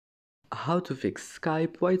How to fix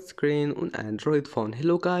Skype widescreen on Android phone.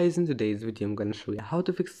 Hello guys, in today's video I'm gonna show you how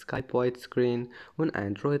to fix Skype widescreen on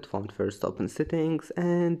Android phone. First open settings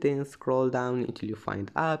and then scroll down until you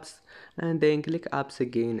find apps and then click apps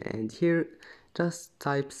again, and here just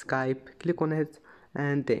type Skype, click on it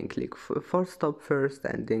and then click force stop first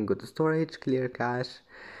and then go to storage, clear cache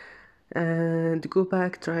and go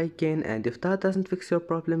back, try again, and if that doesn't fix your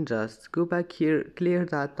problem, just go back here, clear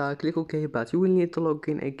data, click OK, but you will need to log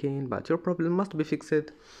in again, but your problem must be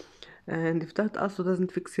fixed. And if that also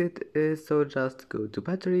doesn't fix it, so just go to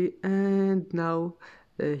battery, and now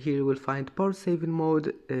here you will find power saving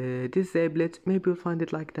mode, disable it. Maybe you'll find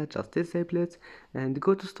it like that, just disable it and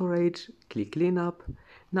go to storage, click clean up.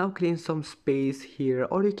 Now clean some space here,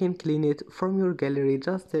 or you can clean it from your gallery.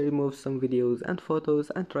 Just remove some videos and photos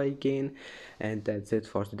and try again. And that's it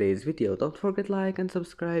for today's video. Don't forget like and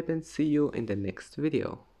subscribe, and see you in the next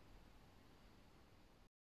video.